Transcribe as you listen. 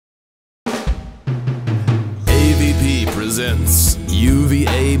presents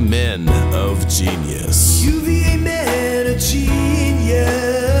UVA Men of Genius. UVA Men of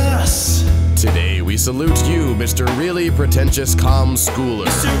Genius. Today we salute you, Mr. Really Pretentious Comm Schooler.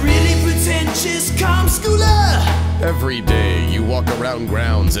 Mr. Really Pretentious Comm Schooler. Every day you walk around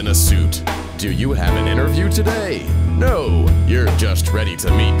grounds in a suit. Do you have an interview today? No, you're just ready to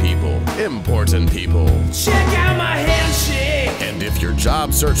meet people, important people. Check out my handshake. And if your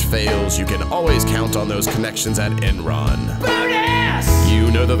job search fails, you can always count on those connections at Enron. Bonus! You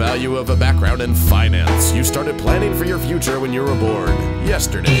know the value of a background in finance. You started planning for your future when you were born,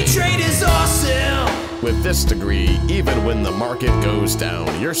 yesterday. E-Trade is awesome. With this degree, even when the market goes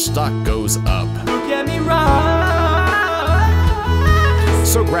down, your stock goes up. Don't get me wrong.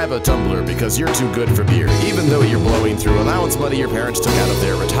 So grab a tumbler because you're too good for beer, even though you're blowing through allowance money your parents took out of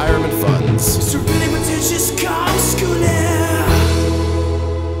their retirement funds. Mr. Really Pretentious Comm Schooler.